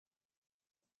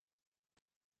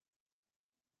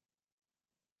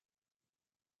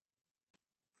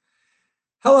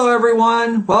Hello,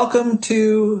 everyone. Welcome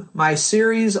to my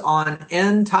series on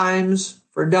end times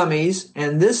for dummies.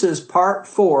 And this is part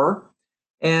 4.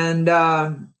 And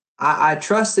I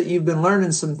trust that you've been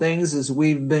learning some things as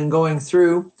we've been going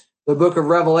through the book of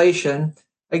Revelation.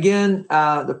 Again,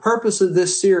 the purpose of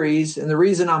this series and the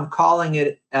reason I'm calling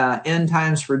it end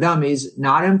times for dummies,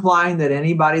 not implying that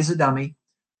anybody's a dummy,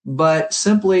 but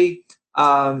simply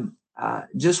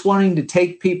just wanting to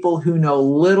take people who know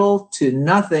little to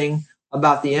nothing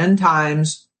about the end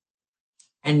times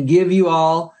and give you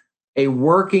all a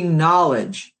working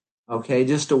knowledge, okay,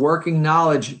 just a working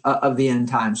knowledge of the end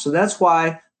times. So that's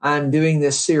why I'm doing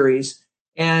this series.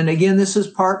 And again, this is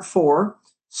part 4.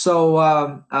 So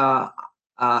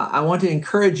I want to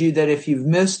encourage you that if you've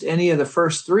missed any of the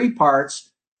first 3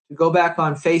 parts, to go back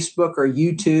on Facebook or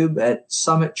YouTube at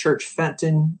Summit Church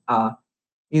Fenton,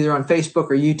 either on Facebook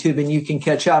or YouTube, and you can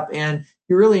catch up. And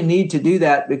you really need to do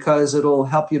that because it'll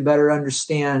help you better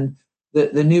understand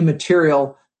the new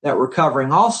material that we're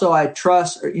covering. Also, I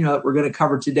trust, that we're going to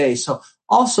cover today. So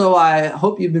also, I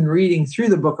hope you've been reading through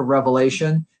the book of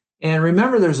Revelation. And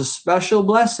remember, there's a special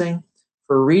blessing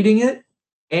for reading it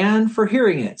and for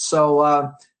hearing it.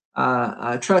 So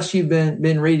I trust you've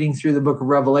been reading through the book of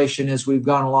Revelation as we've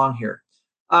gone along here.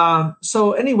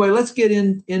 So anyway, let's get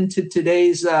into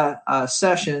today's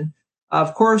session.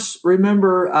 Of course,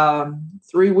 remember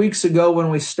 3 weeks ago when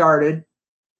we started,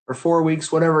 or 4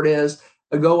 weeks, whatever it is,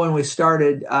 ago when we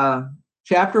started,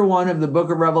 chapter 1 of the book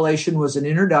of Revelation was an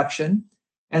introduction.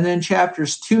 And then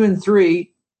chapters 2 and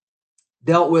 3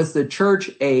 dealt with the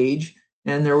church age.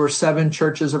 And there were 7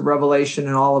 churches of Revelation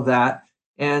and all of that.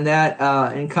 And that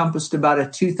encompassed about a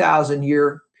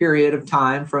 2,000-year period of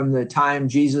time from the time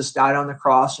Jesus died on the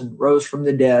cross and rose from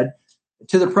the dead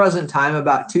to the present time.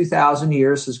 About 2,000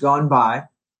 years has gone by.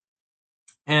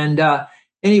 And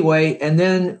anyway, and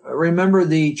then remember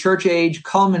the church age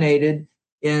culminated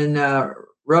in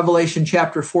Revelation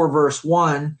chapter 4, verse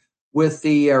 1 with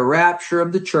the rapture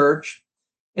of the church.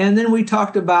 And then we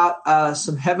talked about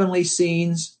some heavenly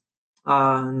scenes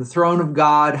on the throne of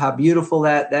God, how beautiful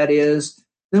that is.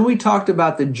 Then we talked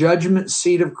about the judgment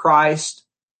seat of Christ.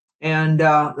 And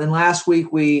then last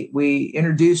week we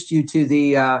introduced you to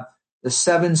the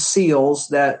 7 seals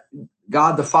that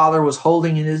God the Father was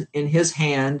holding in his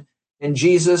hand, and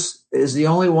Jesus is the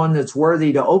only one that's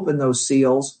worthy to open those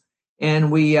seals.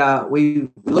 And we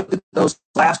looked at those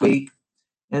last week.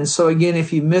 And so again,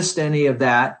 if you missed any of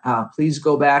that, please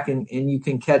go back and you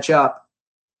can catch up.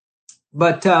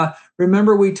 But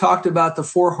remember, we talked about the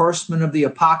 4 horsemen of the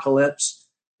apocalypse,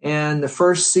 and the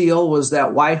first seal was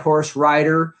that white horse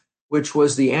rider, which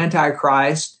was the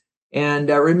Antichrist. And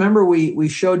remember, we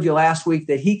showed you last week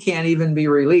that he can't even be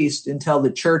released until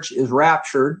the church is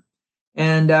raptured.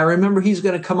 And remember, he's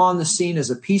going to come on the scene as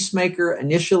a peacemaker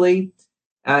initially.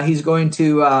 He's going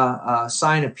to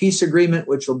sign a peace agreement,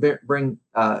 which will bring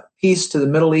peace to the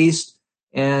Middle East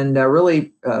and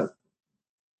really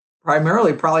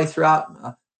primarily probably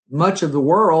throughout much of the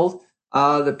world.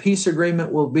 The peace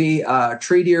agreement will be a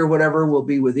treaty or whatever will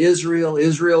be with Israel.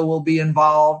 Israel will be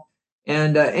involved.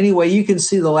 And anyway, you can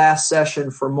see the last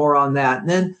session for more on that. And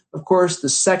then, of course, the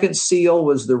second seal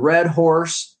was the red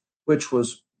horse, which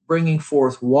was bringing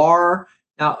forth war.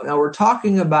 Now we're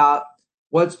talking about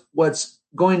what's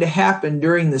going to happen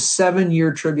during the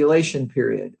 7-year tribulation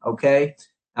period, okay?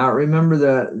 Remember,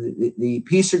 the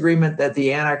peace agreement that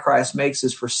the Antichrist makes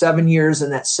is for 7 years,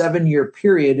 and that 7-year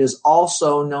period is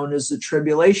also known as the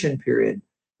tribulation period.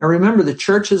 Now remember, the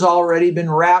church has already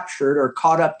been raptured or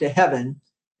caught up to heaven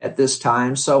at this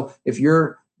time. So if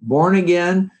you're born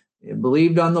again,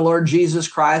 believed on the Lord Jesus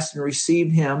Christ and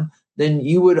received him, then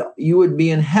you would be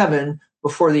in heaven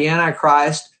before the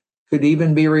Antichrist could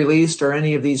even be released or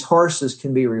any of these horses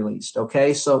can be released.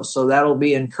 Okay, so that'll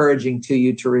be encouraging to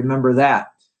you to remember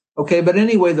that. Okay, but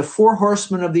anyway, the 4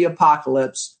 horsemen of the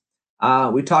apocalypse,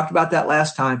 we talked about that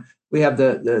last time. We have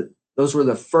those were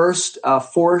the first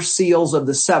 4 seals of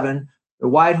the 7. The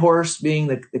white horse being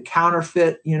the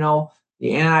counterfeit,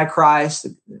 the Antichrist.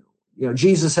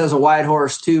 Jesus has a white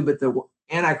horse too, but the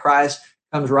Antichrist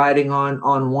comes riding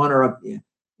on one or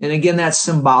and again, that's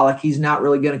symbolic. He's not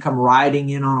really going to come riding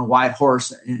in on a white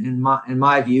horse in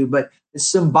my view, but it's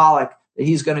symbolic that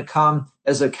he's going to come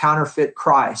as a counterfeit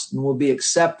Christ and will be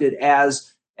accepted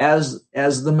as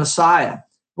the Messiah.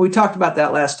 We talked about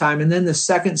that last time. And then the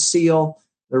second seal,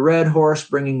 the red horse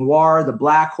bringing war, the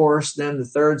black horse. Then the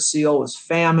third seal was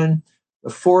famine. The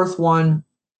fourth one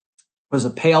was a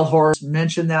pale horse.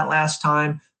 Mentioned that last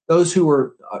time. Those who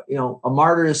were, a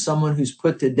martyr is someone who's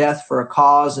put to death for a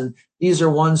cause. And these are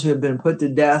ones who have been put to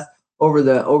death over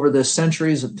the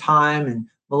centuries of time. And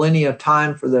millennia of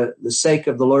time for the sake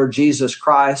of the Lord Jesus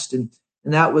Christ. And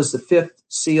that was the fifth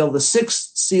seal. The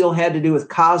sixth seal had to do with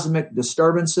cosmic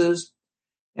disturbances.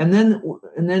 And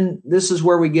then this is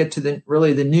where we get to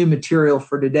the new material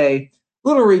for today. A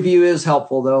little review is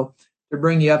helpful, though, to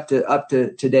bring you up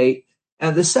to date.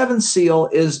 And the seventh seal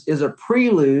is a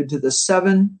prelude to the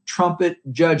seven trumpet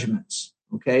judgments.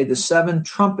 Okay, the seven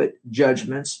trumpet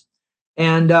judgments,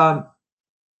 and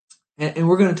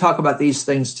we're going to talk about these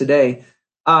things today.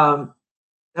 Now,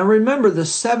 remember, the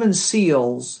seven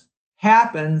seals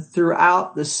happen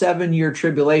throughout the 7-year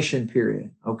tribulation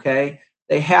period. Okay,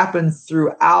 they happen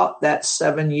throughout that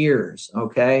 7 years.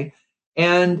 Okay,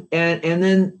 and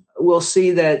then we'll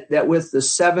see that with the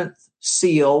seventh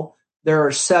seal, there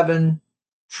are seven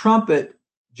trumpet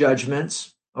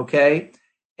judgments. Okay,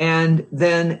 and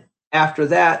then after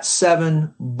that,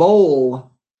 seven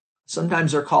bowl,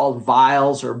 sometimes they're called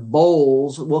vials or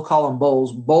bowls. We'll call them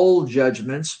bowls, bowl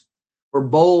judgments, where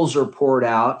bowls are poured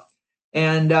out.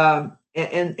 And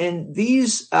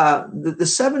these, the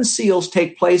seven seals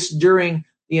take place during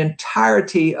the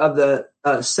entirety of the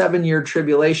 7-year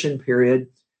tribulation period.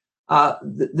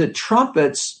 The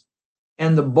trumpets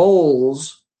and the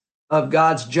bowls of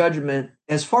God's judgment,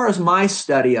 as far as my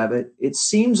study of it, it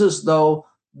seems as though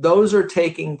those are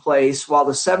taking place while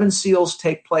the seven seals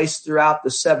take place throughout the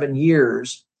 7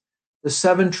 years. The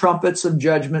seven trumpets of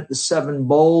judgment, the seven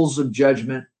bowls of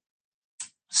judgment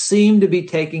seem to be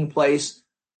taking place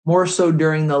more so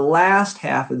during the last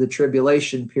half of the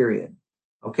tribulation period.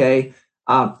 Okay,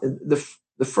 the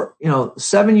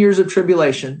 7 years of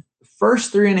tribulation, the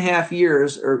first 3.5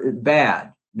 years are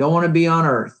bad. Don't want to be on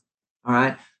earth. All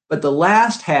right, but the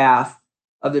last half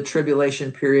of the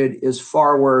tribulation period is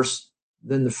far worse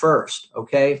than the first.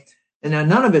 Okay, and now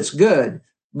none of it's good,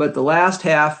 but the last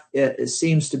half it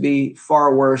seems to be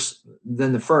far worse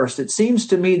than the first. It seems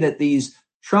to me that these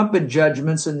trumpet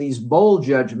judgments and these bowl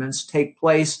judgments take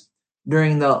place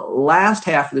during the last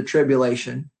half of the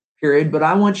tribulation period. But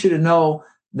I want you to know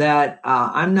that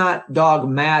I'm not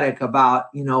dogmatic about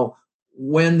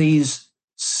when the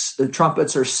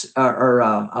trumpets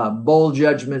or bowl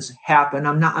judgments happen.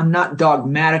 I'm not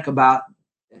dogmatic about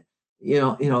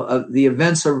the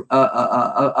events of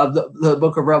the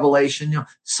book of Revelation.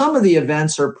 Some of the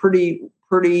events are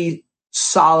pretty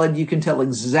solid. You can tell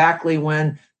exactly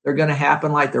when they're going to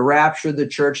happen, like the rapture of the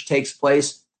church takes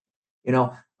place,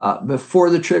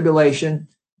 before the tribulation.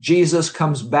 Jesus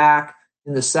comes back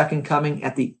in the second coming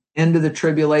at the end of the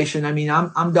tribulation. I mean,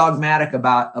 I'm dogmatic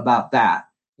about that.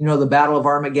 The Battle of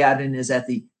Armageddon is at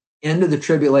the end of the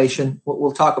tribulation.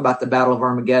 We'll talk about the Battle of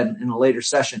Armageddon in a later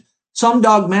session. So I'm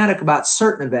dogmatic about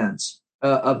certain events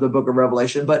of the book of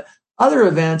Revelation, but other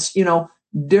events,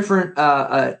 different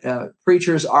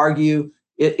preachers argue.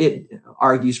 It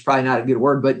argues probably not a good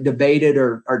word, but debate it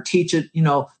or teach it,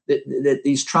 that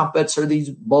these trumpets or these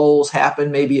bowls happen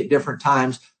maybe at different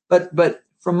times. But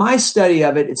from my study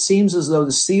of it, it seems as though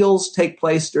the seals take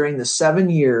place during the 7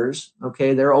 years.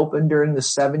 Okay, they're open during the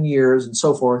 7 years and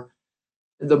so forth.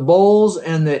 The bowls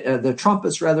and the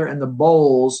trumpets rather and the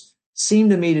bowls seem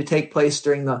to me to take place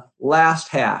during the last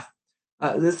half.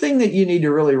 The thing that you need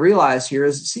to really realize here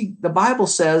is, the Bible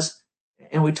says,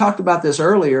 and we talked about this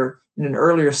earlier in an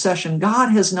earlier session, God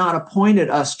has not appointed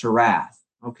us to wrath,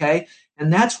 okay?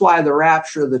 And that's why the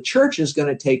rapture of the church is going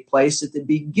to take place at the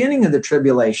beginning of the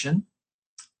tribulation,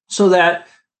 so that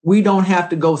we don't have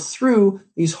to go through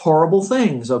these horrible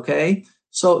things, okay?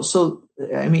 So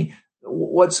I mean,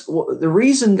 the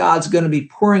reason God's going to be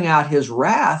pouring out his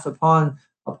wrath upon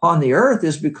the earth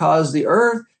is because the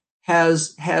earth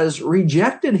has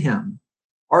rejected him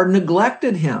or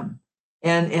neglected him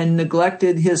and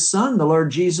neglected his son, the Lord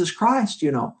Jesus Christ,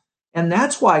 and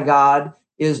that's why God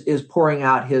is pouring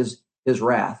out his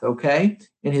wrath, okay,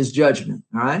 and his judgment,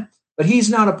 all right? But he's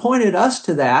not appointed us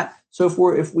to that. So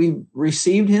if we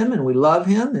received him and we love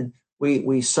him and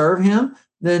we serve him,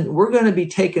 then we're going to be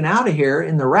taken out of here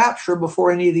in the rapture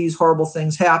before any of these horrible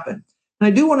things happen. And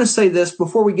I do want to say this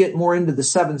before we get more into the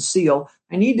seventh seal.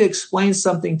 I need to explain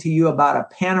something to you about a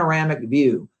panoramic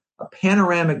view.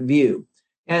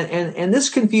 And this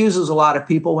confuses a lot of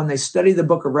people when they study the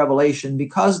book of Revelation,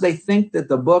 because they think that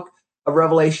the book of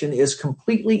Revelation is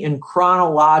completely in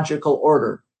chronological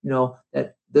order,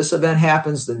 that this event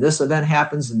happens, then this event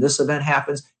happens, and this event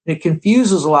happens. And it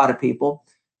confuses a lot of people.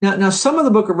 Now, some of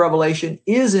the book of Revelation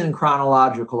is in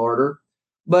chronological order,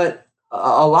 but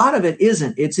a lot of it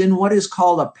isn't. It's in what is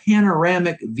called a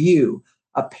panoramic view.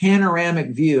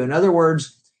 In other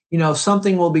words,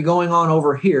 something will be going on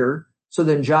over here. So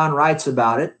then John writes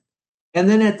about it. And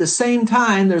then at the same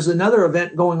time, there's another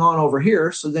event going on over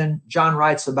here. So then John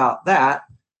writes about that.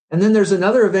 And then there's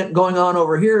another event going on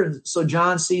over here. And so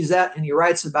John sees that and he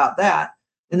writes about that.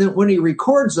 And then when he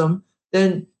records them,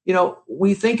 then,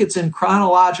 we think it's in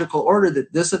chronological order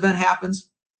that this event happens,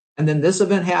 and then this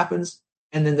event happens,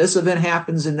 and then this event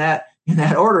happens in that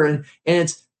order. And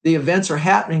it's the events are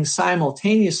happening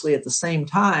simultaneously at the same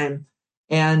time.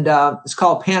 And it's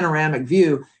called panoramic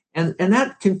view. And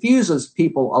that confuses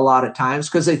people a lot of times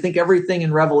because they think everything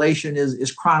in Revelation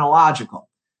is chronological.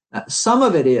 Some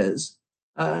of it is,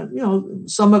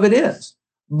 some of it is,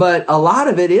 but a lot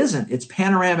of it isn't. It's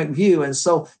panoramic view. And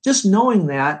so just knowing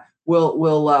that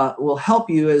will help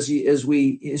you as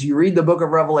you read the book of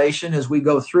Revelation, as we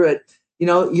go through it.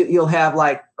 You'll have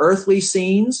like earthly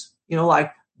scenes,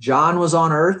 like John was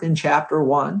on earth in chapter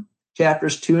 1,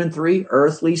 chapters 2 and 3,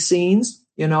 earthly scenes,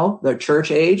 the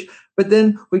church age. But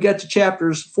then we get to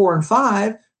chapters 4 and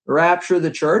 5, the rapture of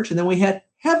the church, and then we had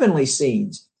heavenly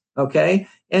scenes. Okay.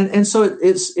 And so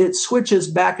it switches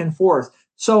back and forth.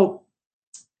 So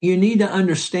you need to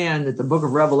understand that the book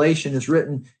of Revelation is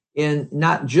written in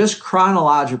not just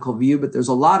chronological view, but there's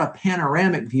a lot of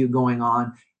panoramic view going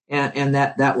on, and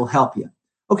that will help you.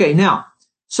 Okay. Now,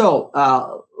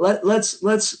 so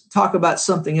let's talk about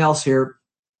something else here.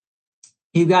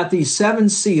 You've got these 7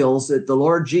 seals that the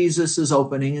Lord Jesus is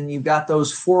opening, and you've got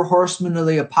those 4 horsemen of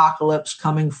the apocalypse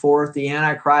coming forth, the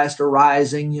Antichrist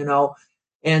arising,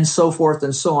 and so forth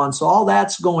and so on. So all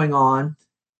that's going on.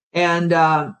 And,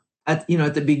 at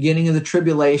the beginning of the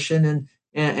tribulation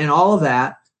and all of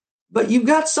that. But you've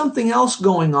got something else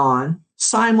going on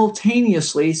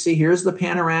simultaneously. See, here's the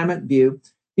panoramic view.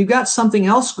 You've got something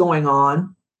else going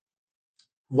on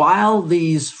while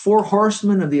these 4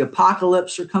 horsemen of the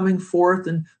apocalypse are coming forth,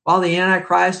 and while the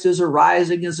Antichrist is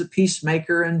arising as a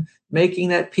peacemaker and making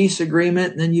that peace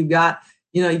agreement. And then you've got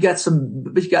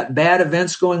bad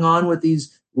events going on with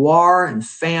these war and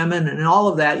famine and all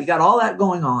of that. You got all that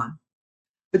going on,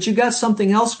 but you got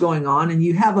something else going on, and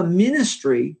you have a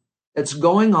ministry that's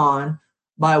going on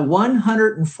by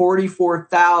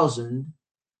 144,000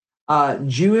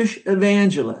 Jewish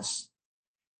evangelists.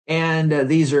 And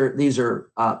these are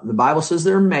the Bible says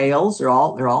they're males. They're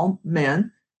all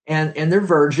men, and they're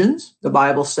virgins. The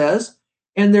Bible says,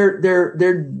 and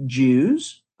they're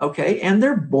Jews. Okay. And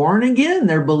they're born again.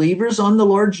 They're believers on the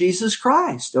Lord Jesus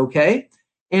Christ. Okay.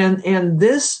 And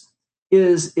this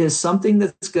is something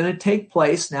that's going to take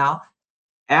place now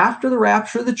after the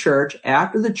rapture of the church.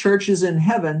 After the church is in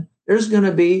heaven, there's going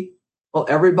to be,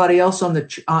 everybody else on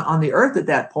the earth at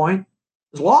that point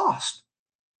is lost.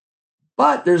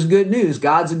 But there's good news.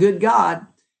 God's a good God.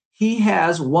 He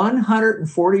has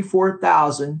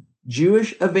 144,000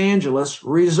 Jewish evangelists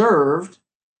reserved.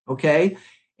 Okay.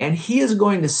 And he is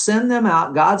going to send them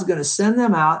out. God's going to send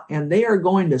them out, and they are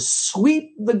going to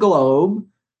sweep the globe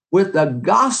with the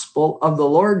gospel of the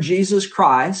Lord Jesus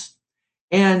Christ.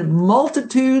 And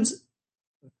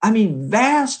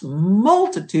vast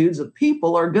multitudes of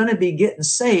people are going to be getting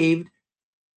saved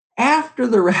after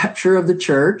the rapture of the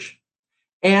church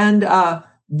and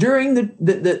during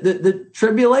the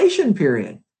tribulation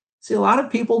period. See, a lot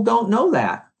of people don't know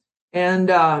that. And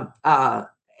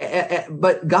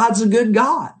but God's a good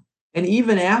God. And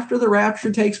even after the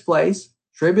rapture takes place,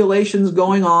 tribulation's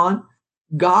going on,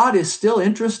 God is still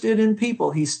interested in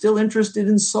people. He's still interested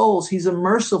in souls. He's a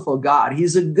merciful God.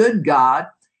 He's a good God.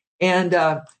 And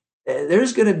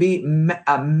there's going to be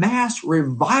a mass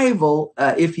revival,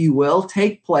 if you will,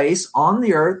 take place on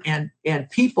the earth. And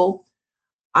people,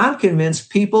 I'm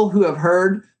convinced people who have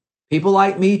heard people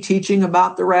like me teaching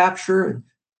about the rapture and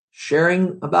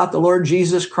sharing about the Lord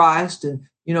Jesus Christ, and,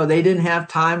 they didn't have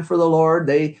time for the Lord.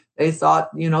 They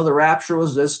thought, the rapture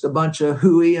was just a bunch of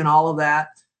hooey and all of that.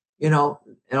 And all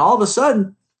of a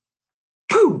sudden,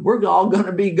 we're all going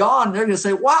to be gone. They're going to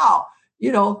say, wow,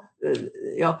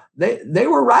 they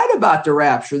were right about the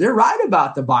rapture. They're right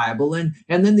about the Bible. And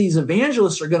then these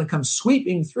evangelists are going to come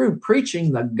sweeping through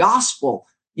preaching the gospel.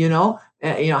 How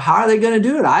are they going to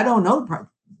do it? I don't know.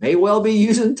 May well be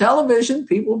using television.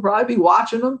 People will probably be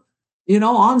watching them,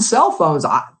 on cell phones.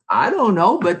 I don't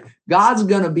know, but God's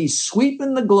going to be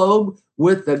sweeping the globe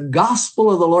with the gospel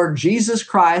of the Lord Jesus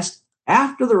Christ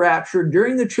after the rapture,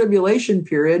 during the tribulation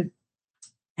period.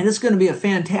 And it's going to be a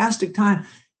fantastic time.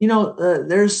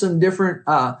 There's some different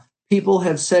people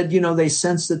have said, they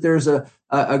sense that there's a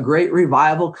great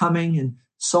revival coming and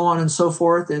so on and so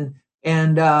forth.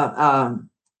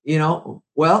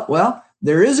 Well,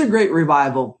 there is a great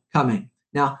revival coming.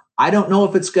 Now, I don't know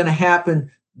if it's going to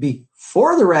happen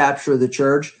before the rapture of the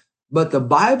church, but the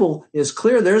Bible is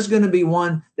clear. There's going to be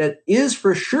one that is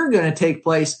for sure going to take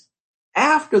place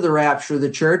after the rapture of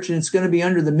the church, and it's going to be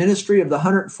under the ministry of the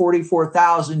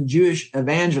 144,000 Jewish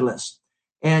evangelists.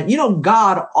 And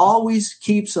God always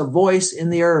keeps a voice in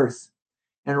the earth.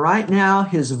 And right now,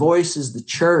 his voice is the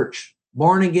church,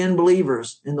 born again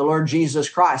believers in the Lord Jesus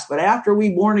Christ. But after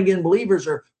we born again believers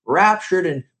are raptured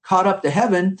and caught up to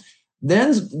heaven,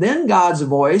 then God's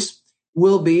voice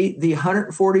will be the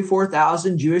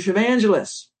 144,000 Jewish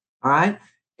evangelists. All right.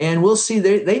 And we'll see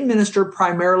they minister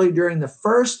primarily during the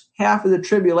first half of the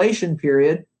tribulation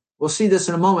period. We'll see this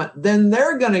in a moment. Then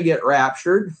they're going to get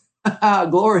raptured.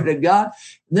 Glory to God.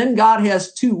 And then God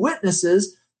has two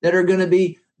witnesses that are going to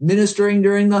be ministering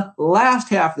during the last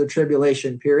half of the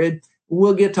tribulation period.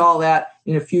 We'll get to all that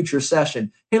in a future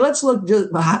session. Hey, let's look.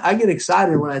 I get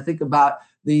excited when I think about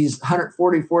these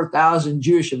 144,000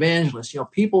 Jewish evangelists.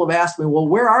 People have asked me, well,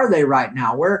 where are they right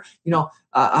now? Where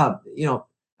are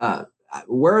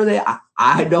they?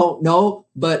 I don't know,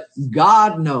 but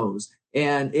God knows,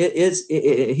 and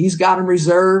He's got them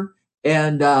reserved.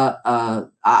 And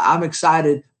I'm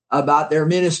excited about their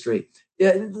ministry.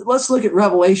 Let's look at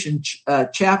Revelation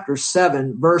chapter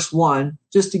 7, verse 1,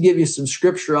 just to give you some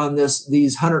scripture on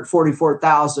these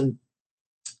 144,000.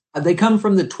 They come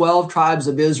from the 12 tribes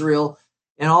of Israel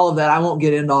and all of that. I won't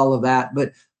get into all of that,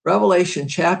 but Revelation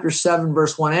chapter 7,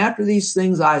 verse 1, after these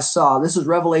things I saw, this is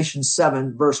Revelation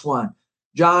 7, verse 1,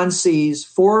 John sees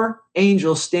 4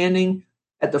 angels standing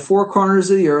at the 4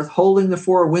 corners of the earth, holding the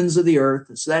 4 winds of the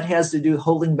earth. So that has to do with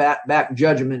holding back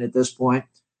judgment at this point.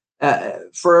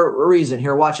 For a reason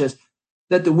here, watch this,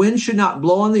 that the wind should not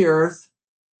blow on the earth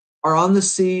or on the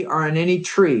sea or on any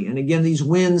tree. And again, these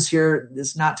winds here,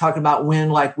 it's not talking about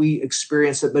wind like we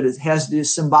experience it, but it has to do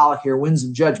symbolic here, winds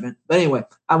of judgment. But anyway,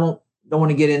 don't want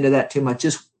to get into that too much,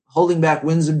 just holding back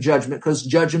winds of judgment, because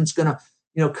judgment's going to,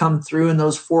 come through in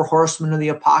those 4 horsemen of the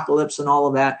apocalypse and all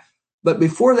of that. But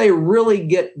before they really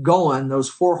get going, those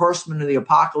 4 horsemen of the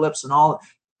apocalypse and all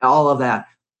of that,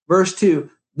 verse 2,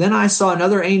 then I saw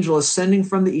another angel ascending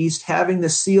from the east, having the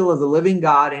seal of the living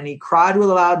God, and he cried with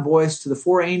a loud voice to the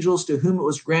 4 angels to whom it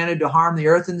was granted to harm the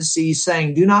earth and the sea,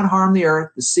 saying, do not harm the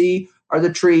earth, the sea, or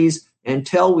the trees,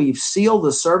 until we've sealed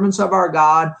the servants of our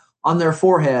God on their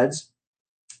foreheads.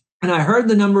 And I heard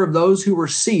the number of those who were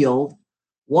sealed,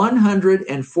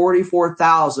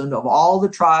 144,000 of all the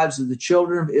tribes of the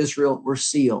children of Israel were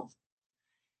sealed.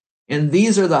 And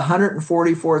these are the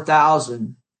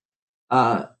 144,000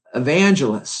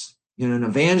 evangelists. An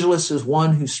evangelist is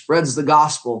one who spreads the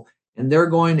gospel, and they're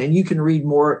going, and you can read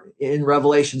more in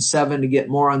Revelation 7 to get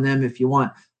more on them if you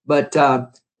want. But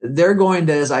they're going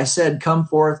to, as I said, come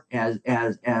forth as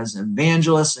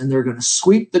evangelists, and they're going to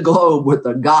sweep the globe with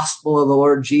the gospel of the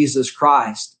Lord Jesus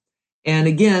Christ. And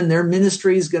again, their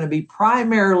ministry is going to be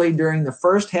primarily during the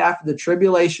first half of the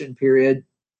tribulation period,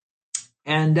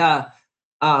 and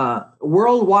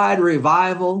worldwide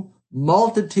revival,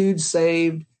 multitudes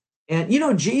saved. And,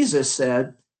 Jesus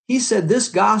said, he said, this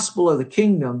gospel of the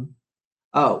kingdom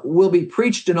will be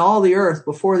preached in all the earth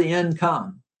before the end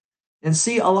come. And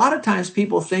see, a lot of times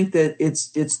people think that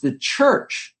it's the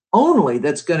church only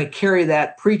that's going to carry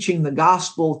that, preaching the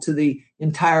gospel to the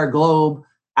entire globe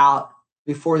out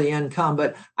before the end come.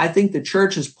 But I think the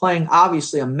church is playing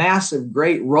obviously a massive,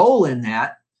 great role in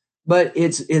that. But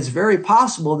it's very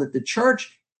possible that the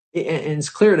church, and it's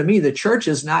clear to me, the church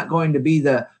is not going to be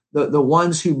the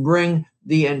ones who bring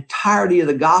the entirety of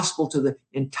the gospel to the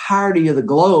entirety of the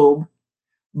globe,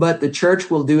 but the church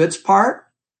will do its part.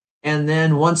 And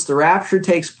then once the rapture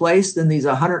takes place, then these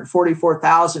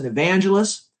 144,000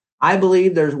 evangelists, I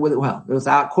believe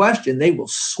without question, they will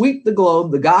sweep the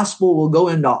globe. The gospel will go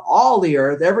into all the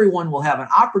earth. Everyone will have an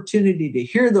opportunity to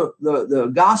hear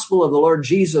the gospel of the Lord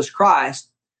Jesus Christ.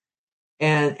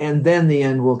 And then the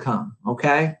end will come.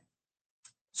 Okay.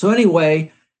 So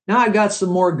anyway, now I got some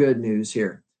more good news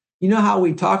here. You know how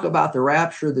we talk about the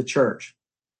rapture of the church?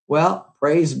 Well,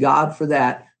 praise God for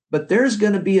that. But there's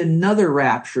going to be another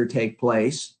rapture take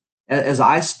place. As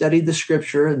I studied the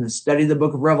scripture and studied the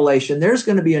book of Revelation, there's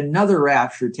going to be another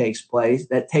rapture takes place,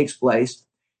 and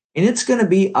it's going to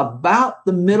be about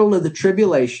the middle of the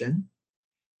tribulation.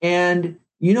 And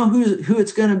you know who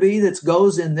it's going to be that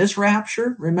goes in this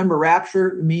rapture? Remember,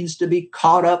 rapture means to be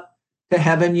caught up to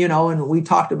heaven, and we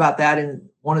talked about that in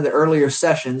one of the earlier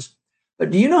sessions.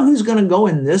 But do you know who's going to go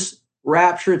in this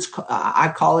rapture? It's called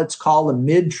the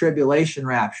mid-tribulation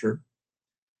rapture.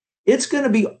 It's going to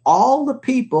be all the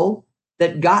people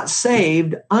that got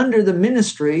saved under the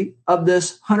ministry of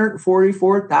this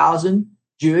 144,000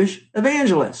 Jewish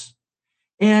evangelists.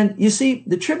 And you see,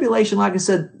 the tribulation, like I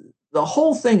said, the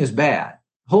whole thing is bad,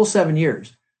 the whole 7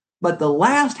 years. But the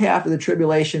last half of the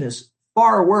tribulation is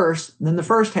far worse than the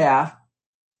first half.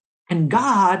 And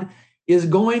God is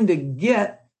going to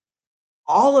get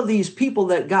all of these people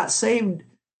that got saved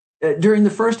during the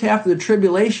first half of the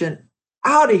tribulation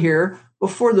out of here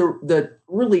before the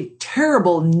really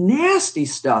terrible, nasty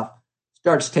stuff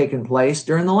starts taking place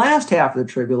during the last half of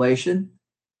the tribulation.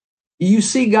 You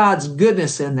see God's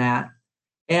goodness in that.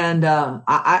 And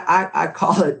I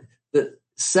call it the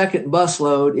second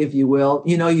busload, if you will.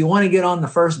 You want to get on the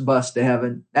first bus to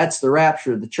heaven. That's the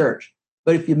rapture of the church.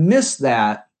 But if you miss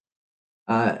that,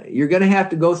 you're going to have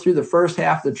to go through the first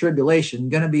half of the tribulation.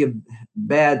 Going to be a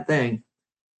bad thing.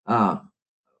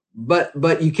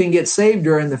 But you can get saved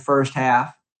during the first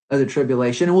half of the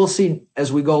tribulation. And we'll see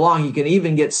as we go along, you can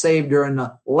even get saved during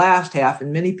the last half.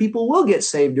 And many people will get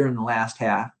saved during the last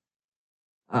half.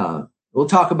 We'll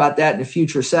talk about that in a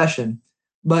future session.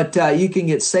 But you can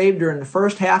get saved during the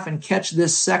first half and catch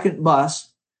this second bus,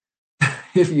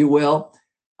 if you will.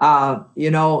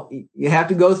 You have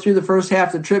to go through the first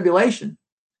half of the tribulation.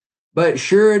 But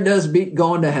sure, it does beat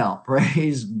going to hell.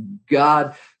 Praise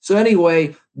God. So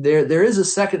anyway, there is a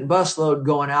second busload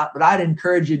going out, but I'd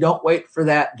encourage you, don't wait for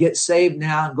that. Get saved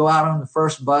now and go out on the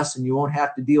first bus, and you won't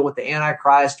have to deal with the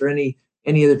Antichrist or any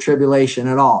of the tribulation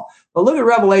at all. But look at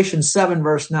Revelation 7,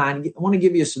 verse 9. I want to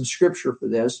give you some scripture for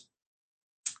this.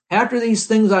 After these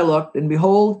things I looked, and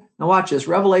behold, now watch this,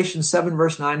 Revelation 7,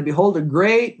 verse 9, and behold, a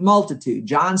great multitude.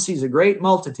 John sees a great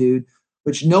multitude,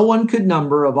 which no one could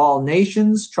number, of all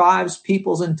nations, tribes,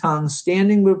 peoples, and tongues,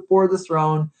 standing before the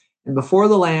throne and before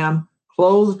the Lamb,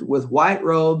 clothed with white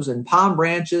robes and palm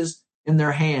branches in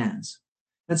their hands.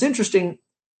 It's interesting.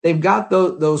 They've got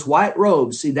those white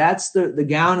robes. See, that's the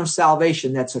gown of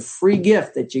salvation. That's a free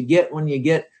gift that you get when you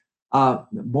get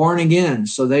born again.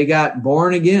 So they got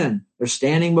born again. They're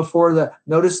standing before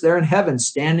notice they're in heaven,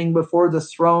 standing before the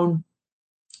throne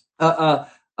of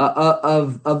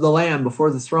the Lamb,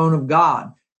 before the throne of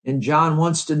God. And John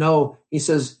wants to know, he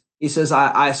says,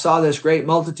 I saw this great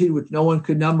multitude which no one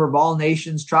could number, of all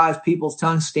nations, tribes, peoples,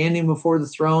 tongues, standing before the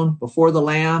throne, before the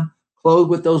Lamb, clothed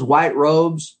with those white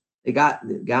robes. They got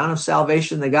the gown of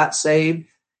salvation. They got saved.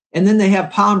 And then they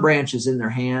have palm branches in their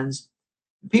hands.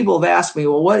 People have asked me,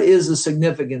 well, what is the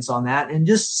significance on that? And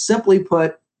just simply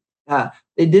put,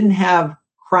 they didn't have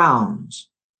crowns.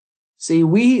 See,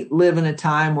 we live in a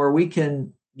time where we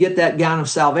can get that gown of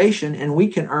salvation and we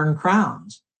can earn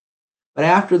crowns. But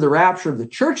after the rapture of the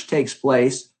church takes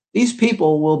place, these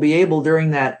people will be able,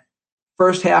 during that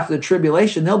first half of the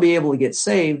tribulation, they'll be able to get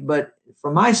saved. But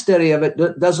from my study of it,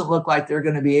 doesn't look like they're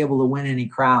going to be able to win any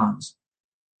crowns.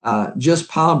 Just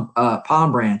palm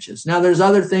branches. Now, there's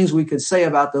other things we could say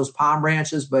about those palm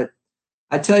branches, but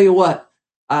I tell you what,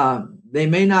 they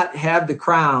may not have the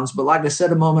crowns, but like I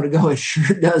said a moment ago, it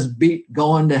sure does beat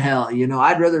going to hell.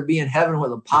 I'd rather be in heaven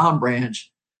with a palm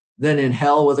branch than in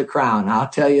hell with a crown. I'll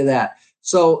tell you that.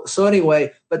 So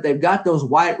anyway, but they've got those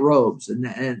white robes, and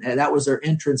that was their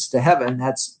entrance to heaven.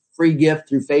 That's free gift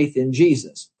through faith in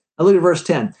Jesus. Now look at verse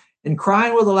 10. And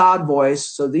crying with a loud voice.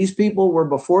 So these people were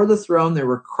before the throne. They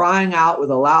were crying out with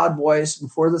a loud voice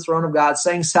before the throne of God,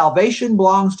 saying, salvation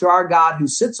belongs to our God who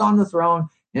sits on the throne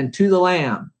and to the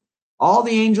Lamb. All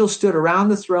the angels stood around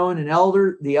the throne, and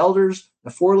the elders, the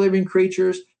four living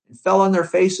creatures, and fell on their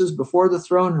faces before the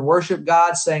throne and worshiped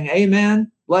God, saying,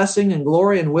 amen, blessing and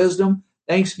glory and wisdom,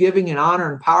 thanksgiving and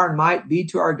honor and power and might be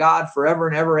to our God forever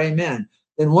and ever. Amen.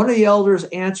 Then one of the elders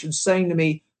answered, saying to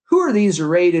me, who are these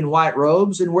arrayed in white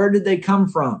robes, and where did they come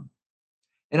from?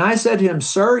 And I said to him,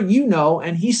 sir, you know.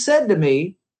 And he said to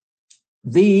me,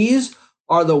 these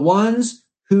are the ones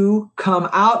who come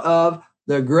out of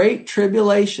the great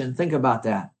tribulation. Think about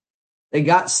that. They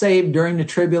got saved during the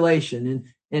tribulation.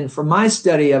 And from my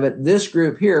study of it, this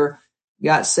group here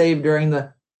got saved during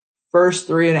the first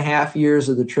 3.5 years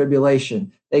of the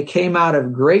tribulation. They came out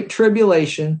of great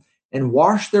tribulation and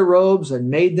washed their robes and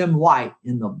made them white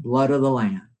in the blood of the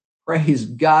Lamb. Praise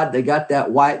God. They got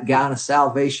that white gown of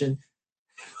salvation.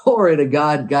 Glory to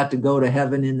God. Got to go to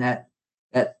heaven in that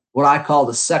what I call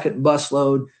the second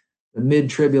busload, the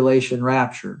mid-tribulation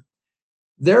rapture.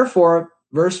 Therefore,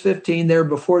 verse 15, they're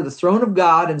before the throne of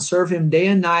God and serve him day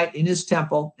and night in his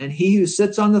temple. And he who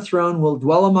sits on the throne will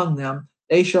dwell among them.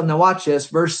 They shall, now watch this,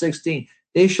 verse 16,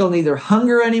 they shall neither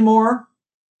hunger anymore,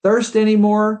 thirst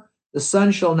anymore. The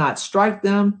sun shall not strike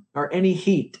them, nor any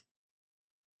heat.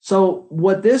 So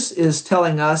what this is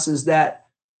telling us is that,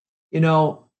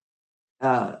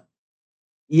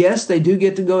 yes, they do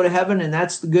get to go to heaven, and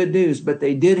that's the good news, but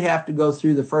they did have to go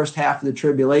through the first half of the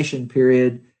tribulation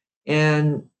period.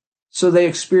 And so they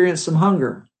experienced some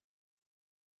hunger.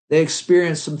 They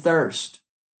experienced some thirst.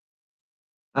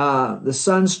 The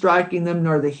sun striking them,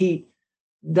 nor the heat,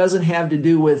 doesn't have to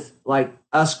do with like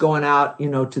us going out,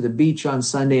 to the beach on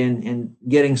Sunday and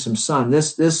getting some sun.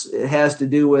 This has to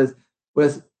do with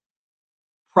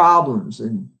problems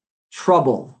and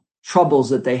troubles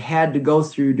that they had to go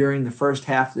through during the first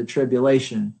half of the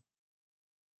tribulation.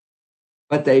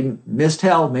 But they missed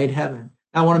hell, made heaven.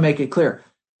 I want to make it clear,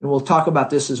 and we'll talk about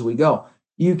this as we go.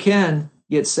 You can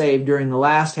get saved during the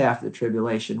last half of the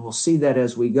tribulation. We'll see that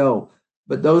as we go.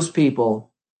 But those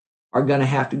people are going to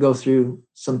have to go through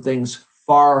some things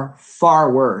far, far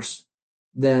worse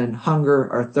than hunger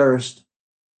or thirst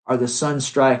or the sun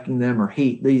striking them or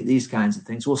heat, these kinds of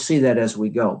things. We'll see that as we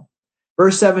go.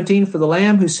 Verse 17, for the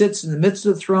Lamb who sits in the midst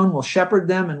of the throne will shepherd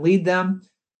them and lead them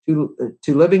to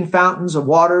living fountains of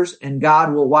waters, and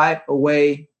God will wipe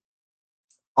away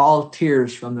all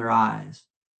tears from their eyes.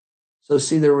 So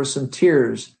see, there were some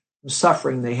tears, some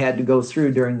suffering they had to go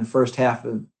through during the first half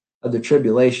of the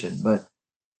tribulation, but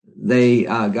they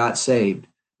got saved.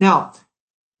 Now,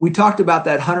 we talked about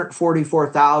that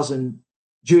 144,000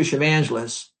 Jewish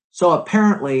evangelists. So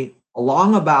apparently,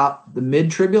 along about the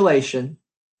mid-tribulation,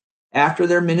 after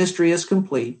their ministry is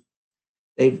complete,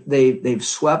 they've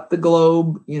swept the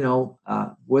globe,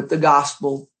 with the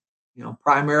gospel,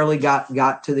 primarily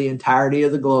got to the entirety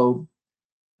of the globe.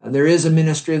 There is a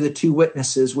ministry of the two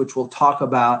witnesses, which we'll talk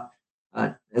about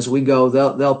as we go.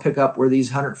 They'll pick up where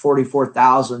these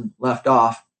 144,000 left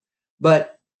off.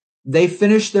 But they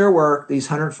finished their work, these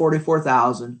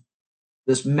 144,000,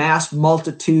 this mass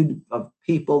multitude of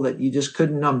people that you just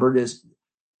couldn't number.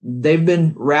 They've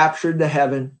been raptured to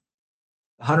heaven.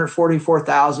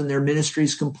 144,000, their ministry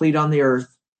is complete on the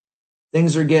earth.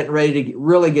 Things are getting ready to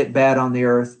really get bad on the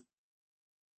earth.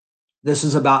 This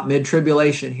is about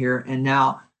mid-tribulation here. And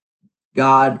now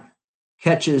God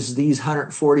catches these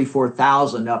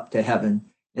 144,000 up to heaven.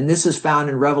 And this is found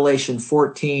in Revelation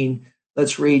 14.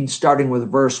 Let's read starting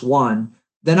with verse 1.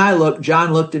 Then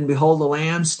John looked, and behold, the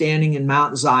Lamb standing in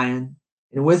Mount Zion,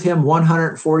 and with him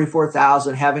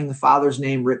 144,000 having the Father's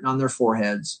name written on their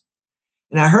foreheads.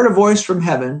 And I heard a voice from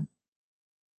heaven,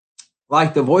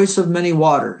 like the voice of many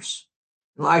waters,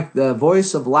 like the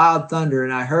voice of loud thunder.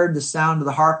 And I heard the sound of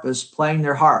the harpists playing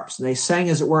their harps. And they sang,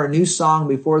 as it were, a new song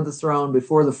before the throne,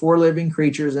 before the four living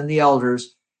creatures and the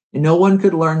elders. And no one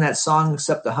could learn that song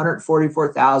except the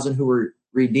 144,000 who were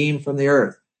redeemed from the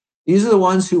earth. These are the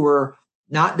ones who were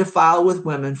not defiled with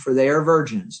women, for they are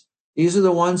virgins. These are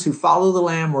the ones who follow the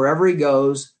Lamb wherever he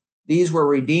goes. These were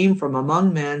redeemed from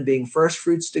among men, being first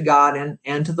fruits to God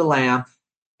and to the Lamb.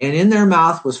 And in their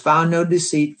mouth was found no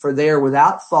deceit, for they are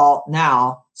without fault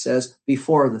now, it says,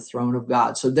 before the throne of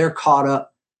God. So they're caught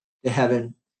up to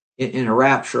heaven in a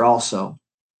rapture also.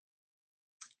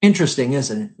 Interesting,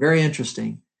 isn't it? Very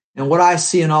interesting. And what I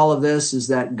see in all of this is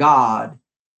that God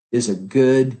is a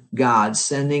good God,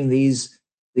 sending these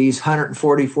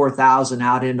 144,000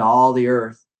 out into all the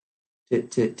earth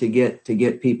to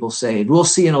get people saved. We'll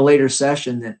see in a later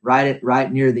session that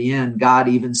right near the end, God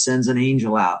even sends an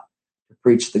angel out to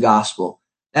preach the gospel.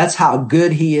 That's how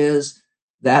good he is.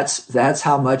 That's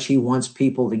how much he wants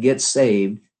people to get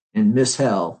saved and miss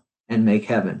hell and make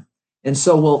heaven. And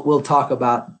so we'll talk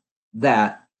about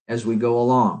that as we go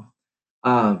along.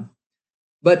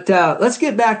 But let's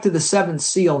get back to the seventh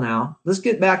seal now. Let's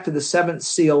get back to the seventh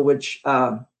seal, which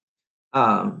I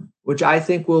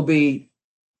think will be.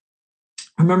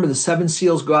 Remember, the seven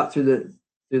seals go out through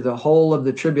the whole of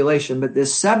the tribulation, but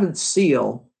this seventh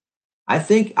seal, I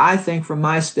think from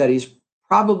my studies,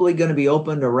 probably going to be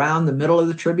opened around the middle of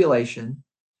the tribulation.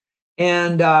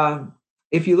 And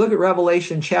if you look at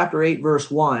Revelation chapter 8, verse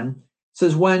 1, it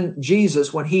says, when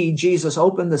Jesus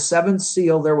opened the seventh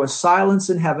seal, there was silence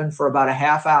in heaven for about a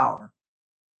half hour.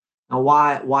 Now,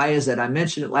 why is that? I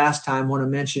mentioned it last time. I want to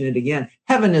mention it again.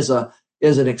 Heaven is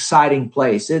an exciting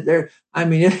place.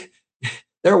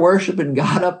 They're worshiping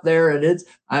God up there, and it's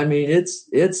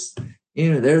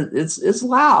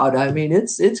loud.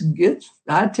 It's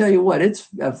I tell you what, it's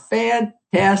a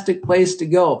fantastic place to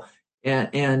go,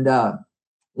 and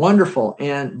wonderful.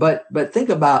 But think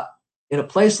about, in a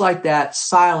place like that,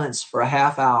 silence for a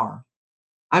half hour.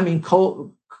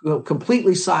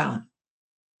 Completely silent.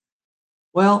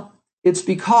 Well, it's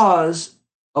because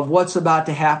of what's about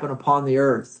to happen upon the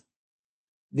earth.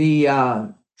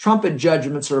 The trumpet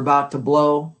judgments are about to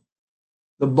blow.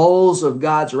 The bowls of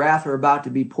God's wrath are about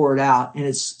to be poured out. And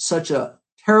it's such a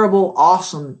terrible,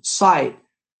 awesome sight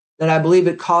that I believe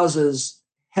it causes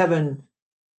heaven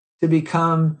to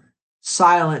become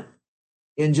silent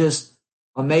in just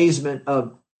amazement,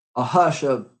 of a hush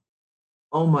of,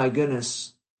 oh my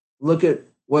goodness, look at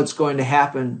what's going to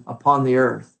happen upon the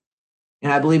earth.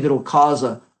 And I believe it'll cause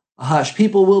a hush.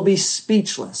 People will be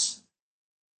speechless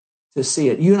to see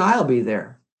it. You and I will be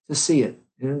there to see it.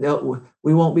 And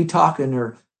we won't be talking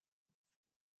or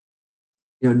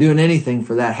doing anything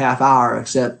for that half hour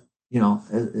except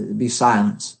be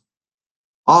silence.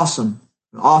 Awesome.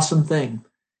 An awesome thing.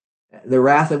 The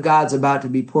wrath of God's about to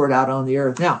be poured out on the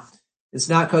earth. Now, it's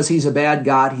not because he's a bad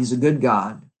God. He's a good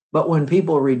God. But when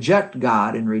people reject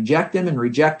God and reject him and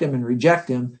reject him and reject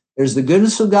him, there's the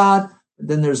goodness of God, but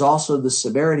then there's also the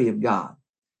severity of God.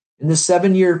 In this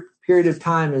 7-year period of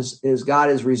time, as God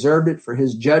has reserved it for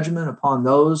his judgment upon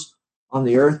those on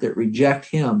the earth that reject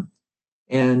him.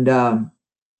 And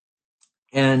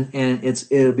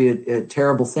it'll be a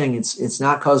terrible thing. It's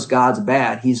not because God's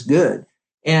bad. He's good.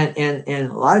 And a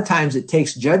lot of times it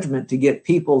takes judgment to get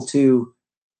people to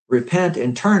repent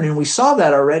and turn. And we saw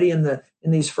that already in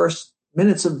these first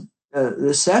minutes of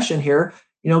this session here.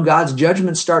 God's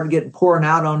judgment started getting pouring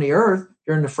out on the earth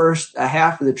during the first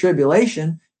half of the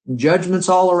tribulation. Judgments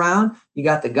all around. You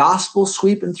got the gospel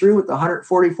sweeping through with the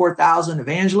 144,000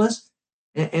 evangelists,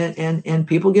 and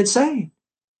people get saved.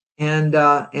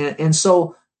 And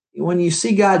so when you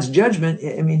see God's judgment,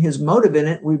 I mean, his motive in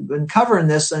it, we've been covering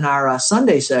this in our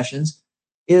Sunday sessions,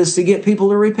 is to get people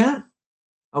to repent.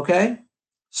 Okay?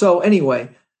 So anyway,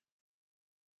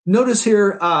 notice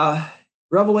here,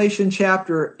 Revelation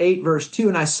chapter 8, verse 2,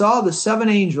 and I saw the 7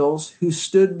 angels who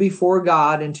stood before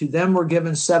God, and to them were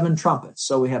given 7 trumpets.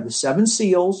 So we have the 7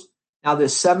 seals. Now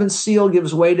this 7th seal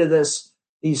gives way to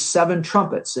these 7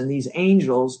 trumpets, and these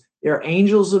angels, they're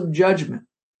angels of judgment.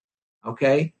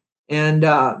 Okay? And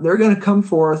they're going to come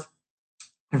forth.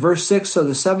 In verse 6, so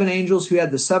the 7 angels who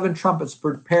had the 7 trumpets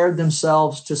prepared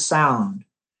themselves to sound.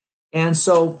 And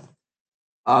so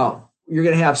you're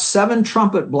going to have 7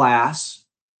 trumpet blasts,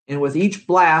 and with each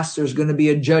blast, there's going to be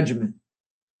a judgment.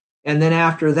 And then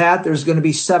after that, there's going to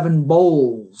be 7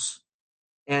 bowls.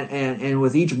 And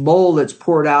with each bowl that's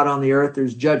poured out on the earth,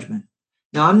 there's judgment.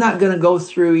 Now, I'm not going to go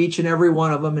through each and every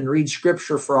one of them and read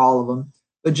scripture for all of them,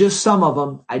 but just some of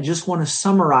them. I just want to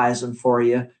summarize them for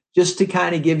you, just to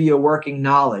kind of give you a working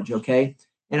knowledge, okay?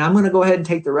 And I'm going to go ahead and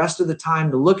take the rest of the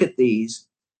time to look at these,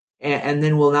 and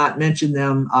then we'll not mention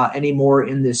them anymore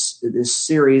in this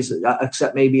series,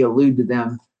 except maybe allude to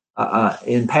them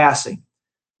in passing.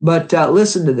 But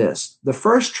listen to this. The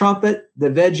first trumpet, the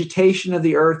vegetation of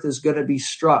the earth is going to be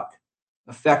struck.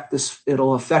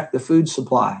 It'll affect the food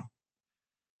supply.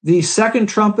 The second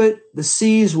trumpet, the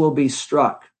seas will be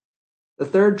struck. The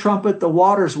third trumpet, the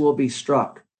waters will be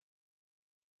struck.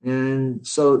 And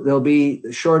so there'll be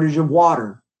a shortage of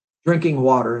water, drinking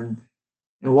water,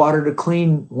 and water to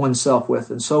clean oneself with,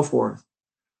 and so forth.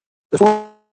 The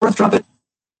fourth trumpet,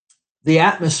 the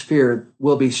atmosphere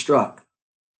will be struck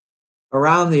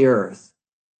around the earth.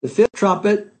 The fifth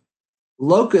trumpet,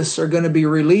 locusts are going to be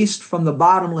released from the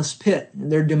bottomless pit,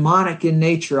 and they're demonic in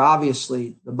nature,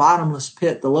 obviously. The bottomless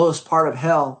pit, the lowest part of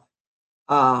hell,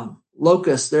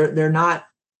 locusts, they're not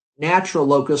natural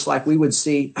locusts like we would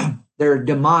see. They're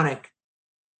demonic.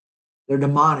 They're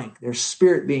demonic. They're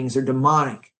spirit beings. They're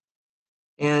demonic.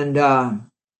 And, I've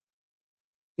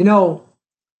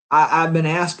been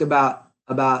asked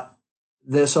about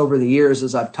this over the years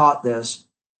as I've taught this.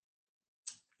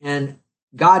 And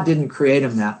God didn't create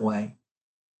them that way.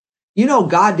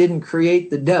 God didn't create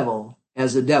the devil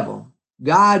as a devil.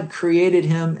 God created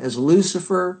him as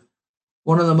Lucifer,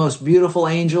 one of the most beautiful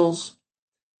angels.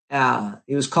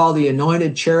 He was called the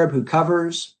anointed cherub who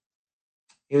covers.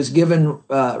 He was given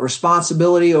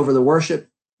responsibility over the worship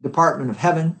department of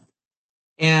heaven.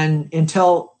 And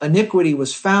until iniquity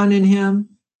was found in him,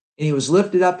 and he was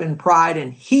lifted up in pride,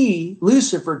 and he,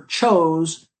 Lucifer,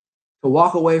 chose to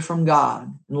walk away from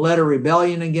God and led a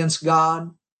rebellion against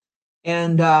God.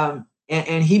 And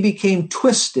he became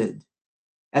twisted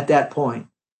at that point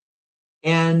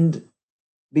and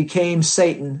became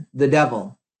Satan, the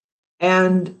devil.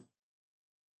 And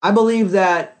I believe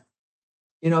that,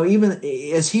 even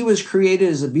as he was created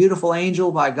as a beautiful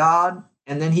angel by God,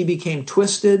 and then he became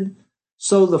twisted,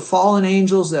 so the fallen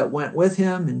angels that went with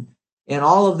him and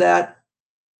all of that,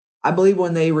 I believe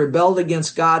when they rebelled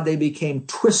against God, they became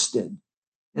twisted.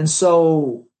 And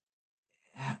so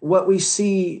what we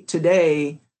see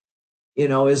today,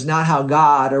 is not how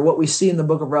God, or what we see in the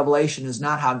book of Revelation is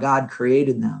not how God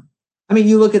created them. I mean,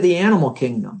 you look at the animal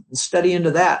kingdom and study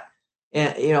into that.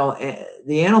 And,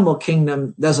 the animal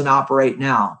kingdom doesn't operate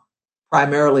now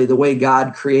primarily the way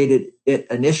God created it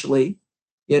initially,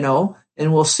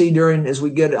 and we'll see as we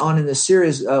get on in this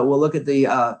series, we'll look at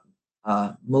the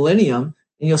millennium,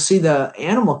 and you'll see the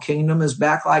animal kingdom is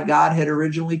back like God had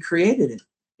originally created it.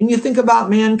 And you think about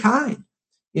mankind,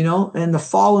 and the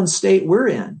fallen state we're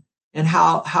in, and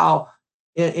how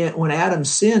when Adam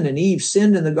sinned and Eve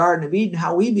sinned in the Garden of Eden,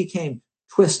 how we became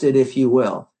twisted, if you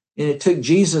will. And it took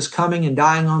Jesus coming and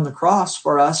dying on the cross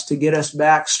for us to get us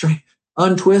back straight,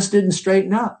 untwisted and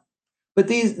straightened up. But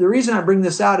the reason I bring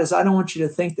this out is I don't want you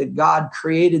to think that God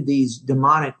created these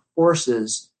demonic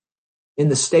forces in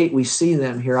the state we see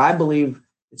them here. I believe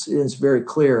it's very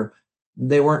clear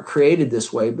they weren't created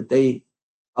this way, but they,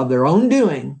 of their own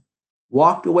doing,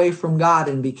 walked away from God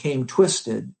and became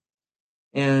twisted.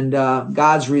 And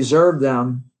God's reserved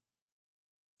them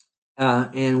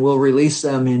and will release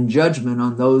them in judgment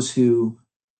on those who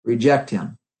reject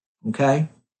him. Okay?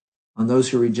 On those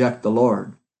who reject the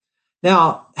Lord.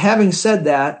 Now, having said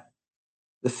that,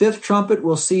 the fifth trumpet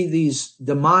will see these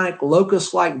demonic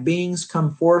locust-like beings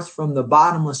come forth from the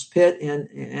bottomless pit,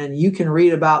 and you can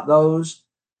read about those.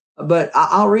 But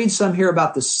I'll read some here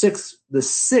about the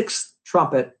sixth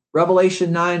trumpet,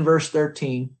 Revelation 9, verse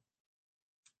 13.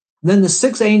 Then the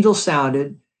sixth angel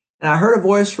sounded, and I heard a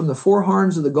voice from the four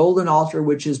horns of the golden altar,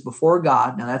 which is before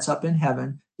God. Now that's up in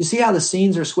heaven. You see how the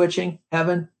scenes are switching?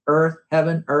 Heaven, earth,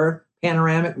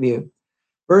 panoramic view.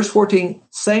 Verse 14,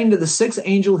 saying to the sixth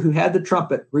angel who had the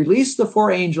trumpet, release the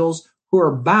four angels who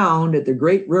are bound at the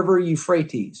great river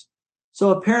Euphrates.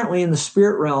 So apparently in the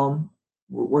spirit realm,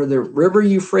 where the river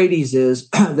Euphrates is,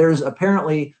 there's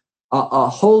apparently a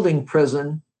holding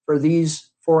prison for these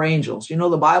four angels. You know,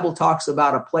 the Bible talks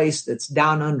about a place that's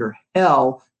down under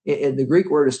hell. The Greek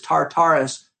word is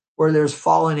Tartarus, where there's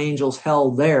fallen angels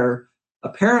held there.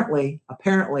 Apparently,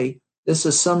 this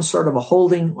is some sort of a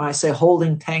holding, when I say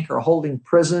holding tank or holding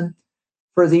prison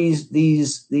for these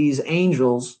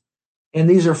angels. And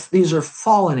these are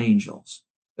fallen angels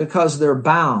because they're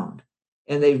bound,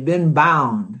 and they've been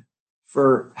bound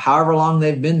for however long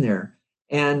they've been there.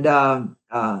 And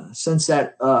since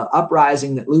that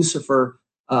uprising that Lucifer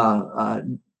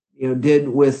did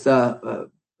with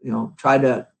tried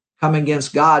to come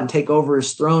against God and take over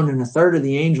his throne, and a third of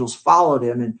the angels followed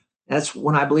him, and that's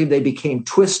when I believe they became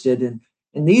twisted.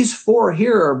 And these four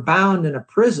here are bound in a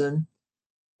prison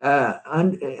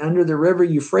under the river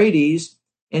Euphrates.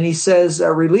 And he says,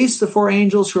 release the four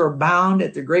angels who are bound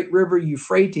at the great river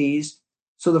Euphrates.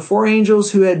 So the four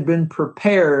angels who had been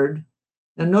prepared.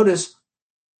 Now notice,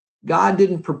 God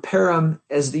didn't prepare them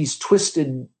as these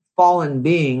twisted, fallen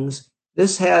beings.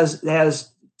 This has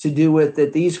to do with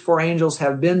that these four angels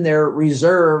have been there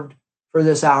reserved for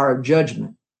this hour of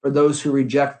judgment, for those who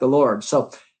reject the Lord. So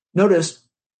notice,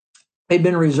 they've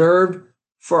been reserved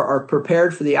for or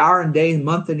prepared for the hour and day,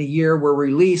 month and a year, were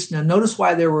released. Now notice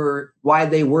why they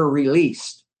were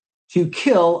released: to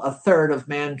kill a third of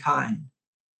mankind.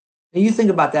 And you think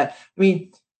about that. I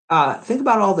mean, think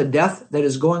about all the death that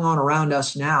is going on around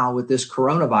us now with this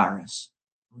coronavirus.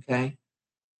 Okay.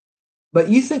 But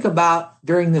you think about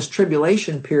during this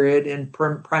tribulation period, and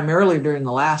primarily during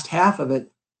the last half of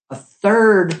it, a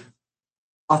third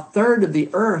of the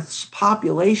earth's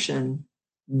population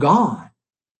gone.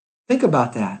 Think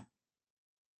about that.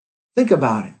 Think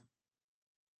about it.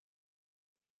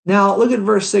 Now look at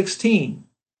verse 16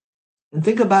 and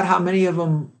think about how many of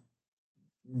them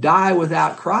die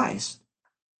without Christ.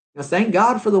 Now, thank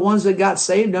God for the ones that got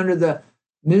saved under the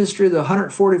ministry of the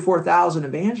 144,000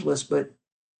 evangelists, and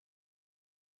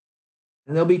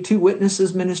there'll be two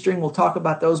witnesses ministering. We'll talk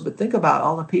about those, but think about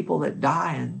all the people that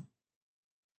die, and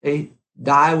they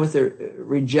die with their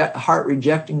heart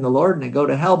rejecting the Lord, and they go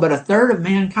to hell. But a third of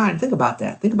mankind, think about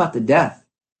that. Think about the death.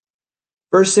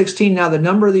 Verse 16, now the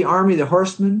number of the army, the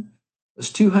horsemen, was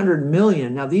 200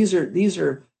 million. Now these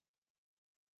are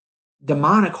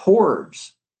demonic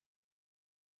hordes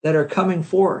that are coming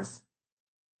forth.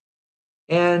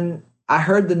 And I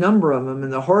heard the number of them,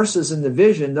 and the horses in the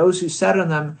vision, those who sat on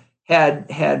them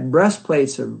had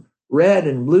breastplates of red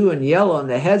and blue and yellow, and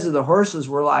the heads of the horses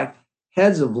were like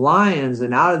heads of lions,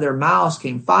 and out of their mouths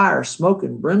came fire, smoke,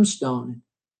 and brimstone.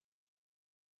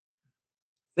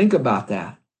 Think about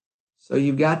that. So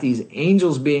you've got these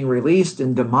angels being released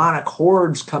and demonic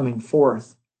hordes coming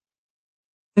forth.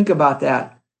 Think about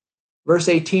that. Verse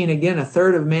 18, again, a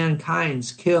third of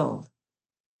mankind's killed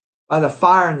by the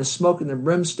fire and the smoke and the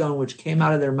brimstone which came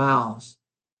out of their mouths.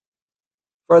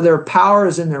 For their power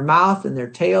is in their mouth and their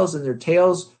tails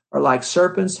are like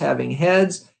serpents having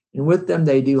heads, and with them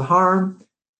they do harm.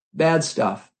 Bad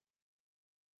stuff.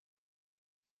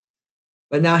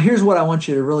 But now here's what I want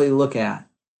you to really look at.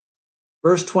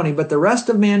 Verse 20, but the rest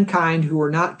of mankind who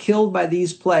were not killed by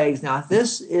these plagues. Now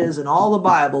this is, in all the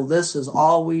Bible, this has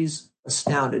always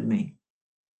astounded me.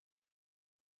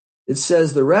 It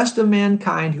says, the rest of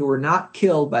mankind who were not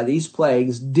killed by these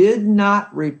plagues did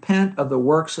not repent of the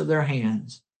works of their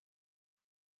hands,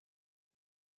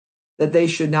 that they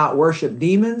should not worship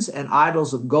demons and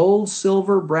idols of gold,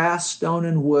 silver, brass, stone,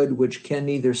 and wood, which can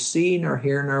neither see nor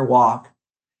hear nor walk.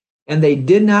 And they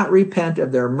did not repent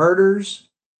of their murders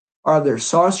or of their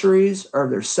sorceries, or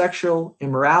of their sexual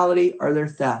immorality, or their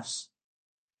thefts.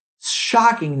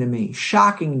 Shocking to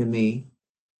me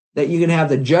that you can have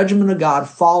the judgment of God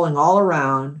falling all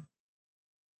around.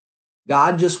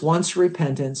 God just wants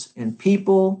repentance, and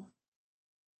people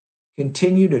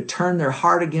continue to turn their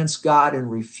heart against God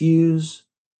and refuse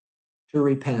to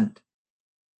repent.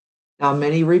 Now,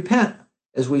 many repent,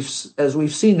 as we've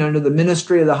seen under the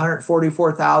ministry of the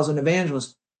 144,000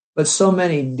 evangelists, but so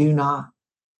many do not.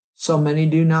 So many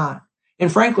do not.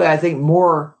 And frankly, I think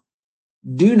more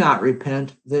do not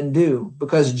repent than do,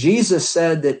 because Jesus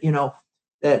said that,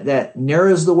 that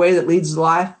narrow is the way that leads to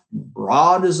life,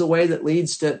 broad is the way that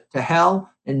leads to hell,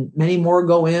 and many more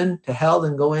go in to hell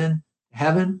than go in to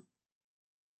heaven.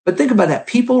 But think about that.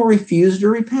 People refuse to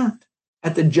repent.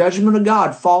 At the judgment of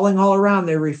God falling all around,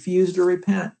 they refuse to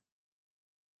repent.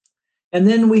 And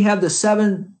then we have the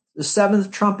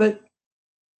seventh trumpet.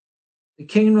 The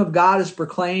kingdom of God is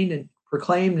proclaimed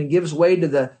and gives way to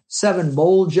the 7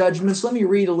 bowl judgments. Let me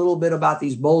read a little bit about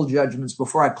these bowl judgments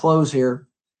before I close here.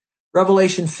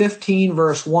 Revelation 15,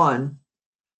 verse 1.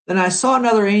 Then I saw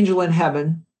another angel in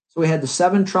heaven. So we had the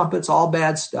 7 trumpets, all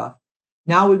bad stuff.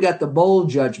 Now we've got the bowl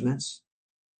judgments.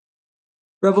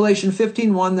 Revelation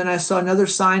 15:1, then I saw another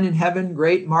sign in heaven,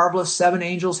 great, marvelous, 7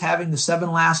 angels having the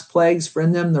 7 last plagues, for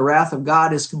in them the wrath of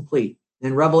God is complete.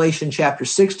 In Revelation chapter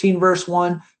 16, verse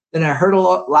 1, then I heard a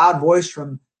loud voice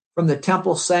from the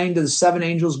temple saying to the 7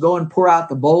 angels, go and pour out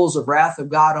the bowls of wrath of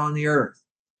God on the earth.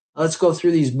 Now, let's go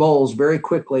through these bowls very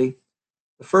quickly.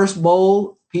 The first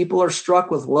bowl, people are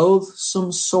struck with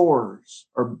loathsome sores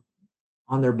or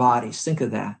on their bodies. Think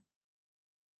of that.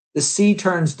 The sea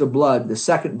turns to blood, the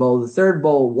second bowl. The third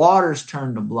bowl, waters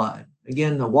turn to blood.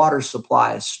 Again, the water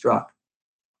supply is struck.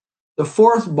 The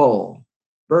fourth bowl,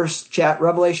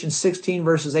 Revelation 16,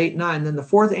 verses 8 and 9. Then the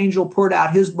fourth angel poured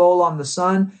out his bowl on the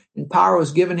sun, and power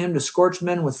was given him to scorch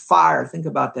men with fire. Think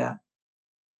about that.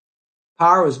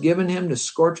 Power was given him to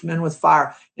scorch men with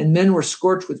fire, and men were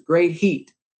scorched with great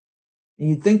heat. And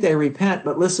you'd think they repent,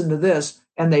 but listen to this.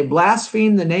 And they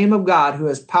blasphemed the name of God who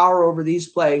has power over these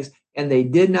plagues, and they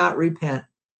did not repent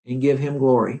and give him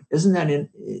glory. Isn't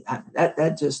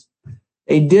that just,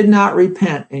 they did not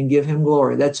repent and give him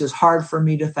glory. That's just hard for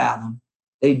me to fathom.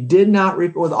 They did not,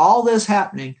 with all this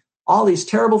happening, all these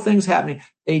terrible things happening,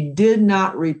 they did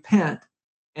not repent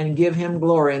and give him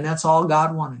glory. And that's all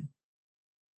God wanted.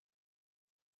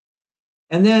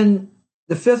 And then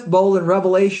the fifth bowl in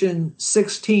Revelation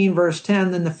 16, verse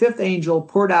 10, then the fifth angel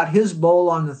poured out his bowl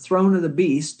on the throne of the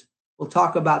beast. We'll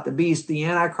talk about the beast. The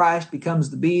Antichrist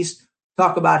becomes the beast.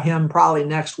 Talk about him probably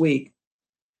next week.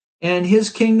 And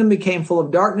his kingdom became full of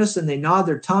darkness, and they gnawed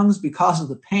their tongues because of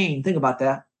the pain. Think about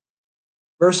that.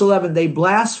 Verse 11, they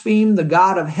blasphemed the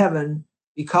God of heaven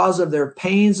because of their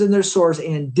pains and their sores,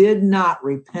 and did not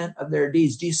repent of their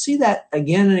deeds. Do you see that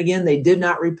again and again? They did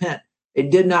not repent. They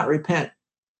did not repent.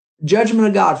 Judgment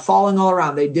of God falling all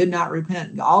around. They did not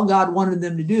repent. All God wanted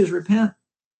them to do is repent.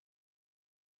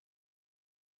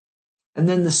 And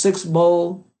then the sixth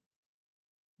bowl,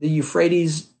 the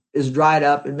Euphrates is dried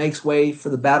up and makes way for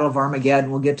the battle of Armageddon.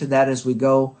 We'll get to that as we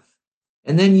go.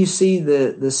 And then you see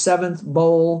the seventh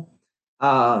bowl.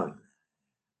 I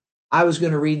was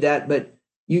going to read that, but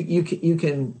you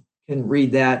can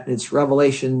read that. It's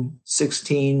Revelation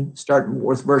 16, starting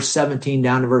with verse 17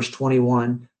 down to verse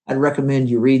 21. I'd recommend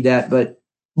you read that, but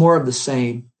more of the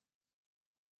same.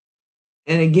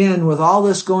 And again, with all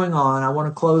this going on, I want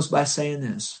to close by saying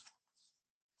this.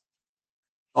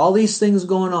 All these things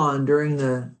going on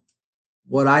during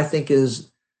what I think is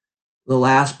the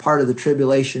last part of the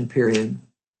tribulation period,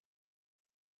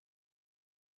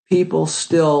 people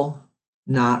still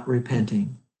not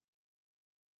repenting.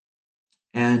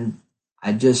 And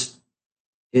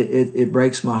it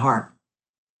breaks my heart.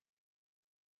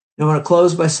 I want to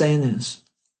close by saying this.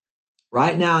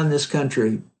 Right now in this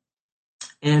country,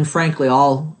 and frankly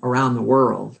all around the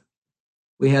world,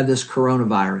 we have this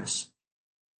coronavirus.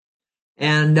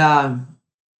 And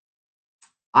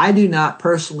I do not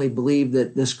personally believe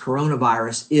that this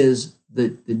coronavirus is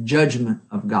the judgment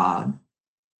of God.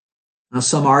 Now,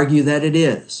 some argue that it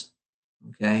is.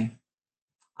 Okay?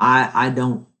 I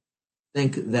don't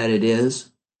think that it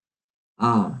is.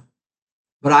 But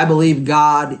I believe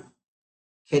God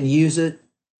can use it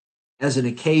as an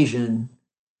occasion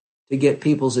to get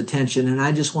people's attention. And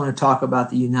I just want to talk about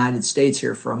the United States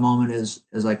here for a moment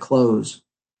as I close.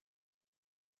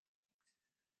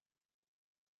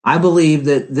 I believe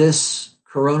that this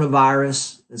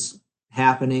coronavirus is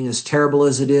happening, as terrible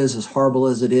as it is, as horrible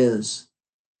as it is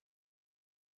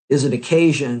an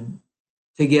occasion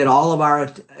to get all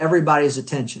of everybody's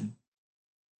attention.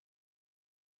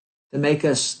 to make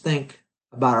us think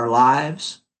about our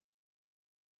lives,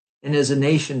 and as a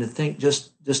nation to think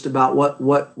just about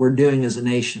what we're doing as a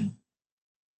nation.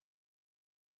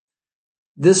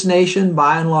 This nation,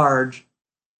 by and large,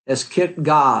 has kicked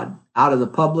God out of the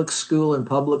public school and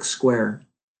public square.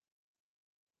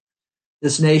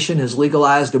 This nation has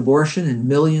legalized abortion, and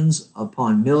millions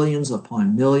upon millions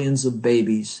upon millions of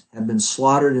babies have been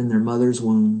slaughtered in their mother's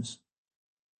wombs.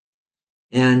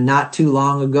 And not too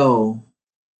long ago,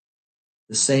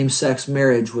 the same-sex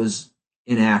marriage was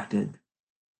enacted,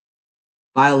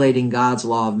 violating God's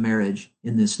law of marriage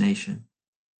in this nation.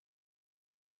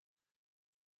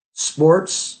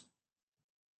 Sports,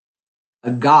 a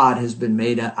god has been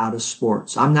made out of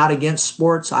sports. I'm not against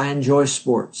sports. I enjoy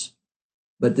sports.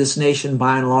 But this nation,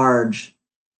 by and large,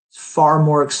 is far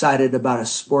more excited about a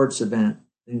sports event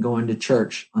than going to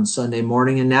church on Sunday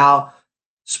morning. And now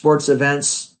sports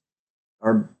events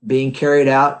are being carried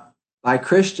out by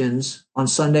Christians on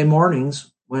Sunday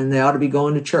mornings when they ought to be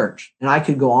going to church. And I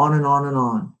could go on and on and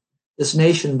on. This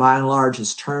nation, by and large,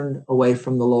 has turned away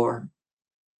from the Lord.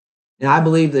 And I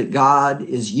believe that God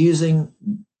is using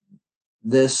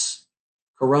this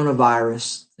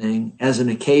coronavirus thing as an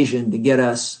occasion to get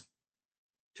us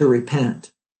to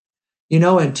repent. You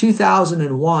know, in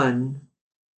 2001,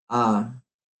 on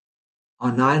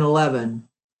 9/11,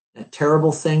 that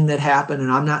terrible thing that happened,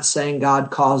 and I'm not saying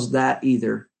God caused that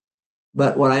either,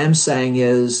 but what I am saying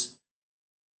is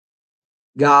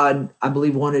God, I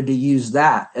believe, wanted to use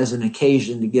that as an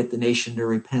occasion to get the nation to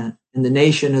repent. And the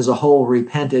nation as a whole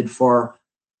repented for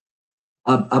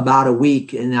about a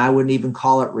week, and I wouldn't even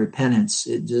call it repentance.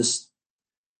 It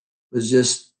was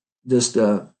just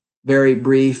a very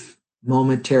brief,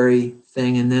 momentary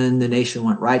thing, and then the nation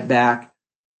went right back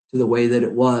to the way that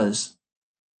it was.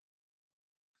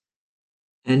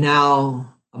 And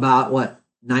now about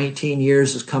 19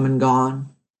 years has come and gone.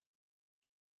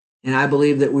 And I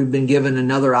believe that we've been given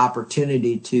another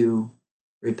opportunity to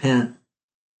repent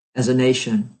as a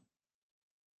nation.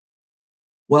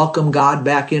 Welcome God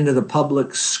back into the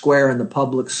public square and the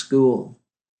public school.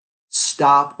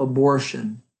 Stop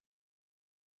abortion.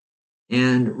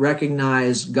 And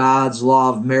recognize God's law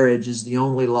of marriage is the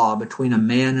only law between a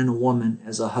man and a woman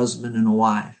as a husband and a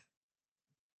wife.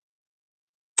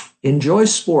 Enjoy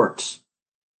sports,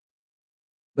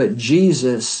 but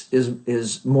Jesus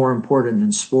is more important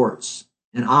than sports.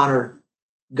 And honor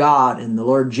God and the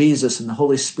Lord Jesus and the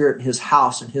Holy Spirit and his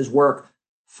house and his work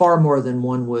far more than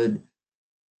one would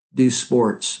do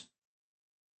sports.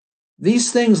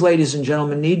 These things, ladies and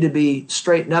gentlemen, need to be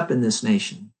straightened up in this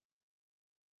nation.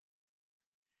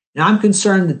 Now, I'm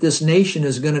concerned that this nation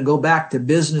is going to go back to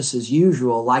business as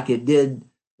usual like it did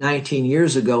 19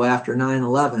 years ago after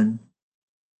 9/11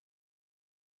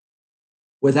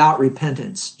 without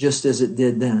repentance, just as it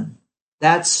did then.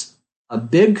 That's a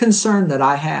big concern that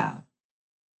I have.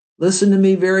 Listen to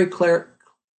me very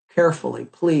carefully,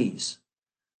 please.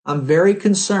 I'm very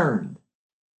concerned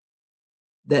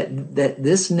that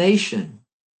this nation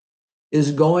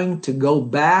is going to go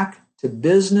back to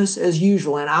business as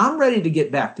usual. And I'm ready to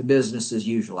get back to business as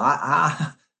usual.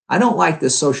 I don't like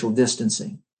this social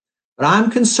distancing, but I'm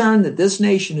concerned that this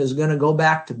nation is going to go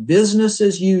back to business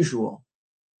as usual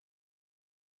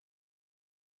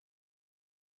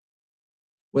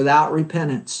without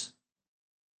repentance.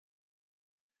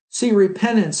 See,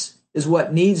 repentance is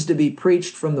what needs to be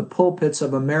preached from the pulpits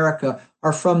of America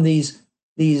or from these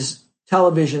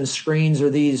television screens or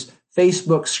these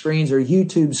Facebook screens or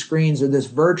YouTube screens or these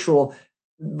virtual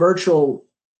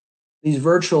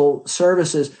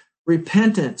services.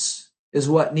 Repentance is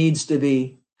what needs to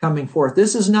be coming forth.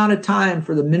 This is not a time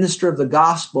for the minister of the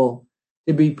gospel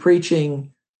to be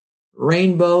preaching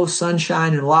rainbow,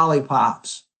 sunshine, and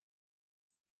lollipops.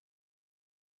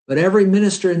 But every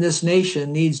minister in this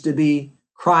nation needs to be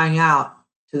crying out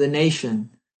to the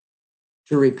nation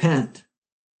to repent.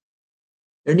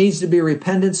 There needs to be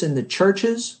repentance in the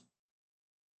churches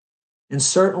and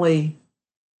certainly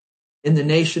in the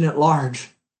nation at large.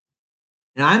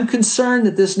 And I'm concerned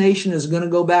that this nation is going to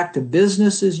go back to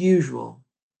business as usual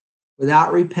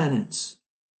without repentance.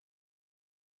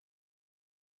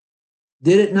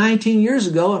 Did it 19 years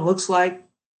ago and looks like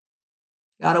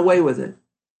got away with it.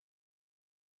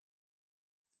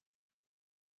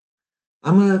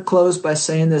 I'm going to close by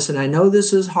saying this, and I know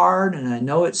this is hard and I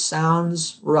know it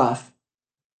sounds rough,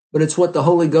 but it's what the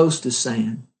Holy Ghost is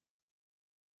saying.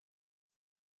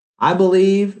 I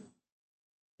believe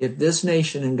if this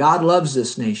nation, and God loves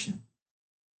this nation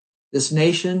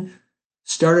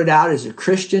started out as a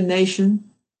Christian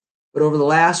nation, but over the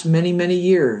last many, many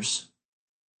years,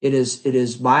 it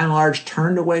is by and large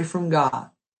turned away from God.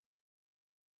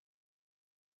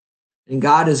 And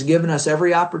God has given us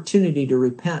every opportunity to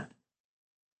repent.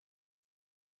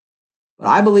 But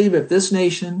I believe if this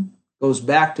nation goes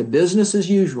back to business as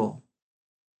usual,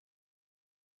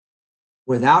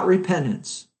 without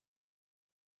repentance,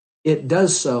 it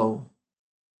does so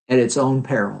at its own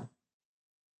peril.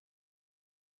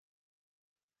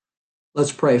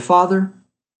 Let's pray. Father,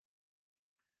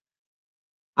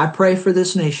 I pray for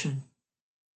this nation.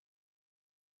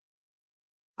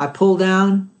 I pull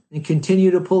down and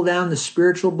continue to pull down the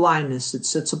spiritual blindness that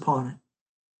sits upon it.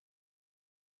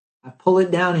 I pull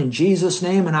it down in Jesus'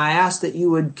 name, and I ask that you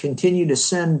would continue to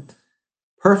send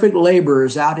perfect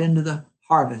laborers out into the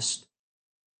harvest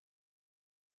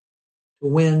to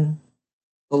win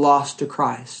the lost to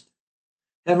Christ.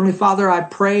 Heavenly Father, I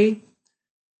pray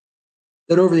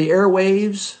that over the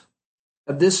airwaves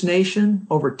of this nation,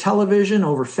 over television,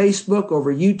 over Facebook,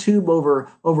 over YouTube,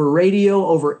 over radio,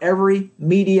 over every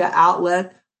media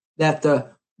outlet, that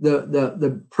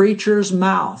the preacher's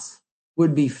mouth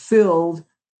would be filled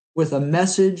with a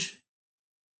message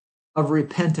of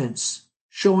repentance,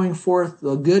 showing forth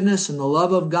the goodness and the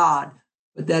love of God,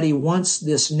 but that he wants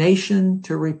this nation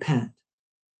to repent.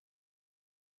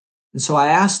 And so I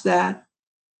ask that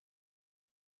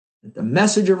the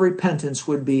message of repentance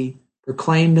would be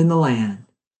proclaimed in the land,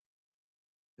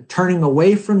 a turning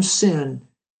away from sin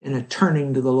and a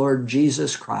turning to the Lord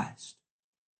Jesus Christ.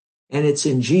 And it's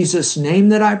in Jesus' name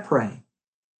that I pray.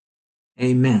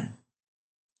 Amen.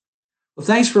 Well,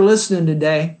 thanks for listening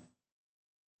today.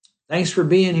 Thanks for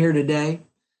being here today.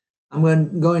 I'm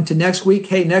going to next week.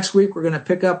 Hey, next week we're going to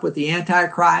pick up with the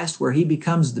Antichrist, where he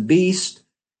becomes the beast,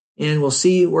 and we'll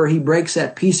see where he breaks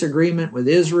that peace agreement with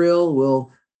Israel.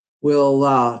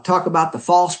 We'll talk about the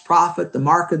false prophet, the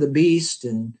mark of the beast,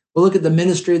 and we'll look at the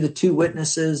ministry of the two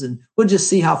witnesses, and we'll just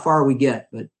see how far we get.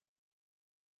 But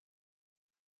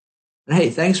hey,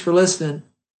 thanks for listening,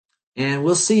 and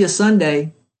we'll see you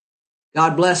Sunday.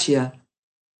 God bless you.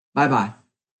 Bye-bye.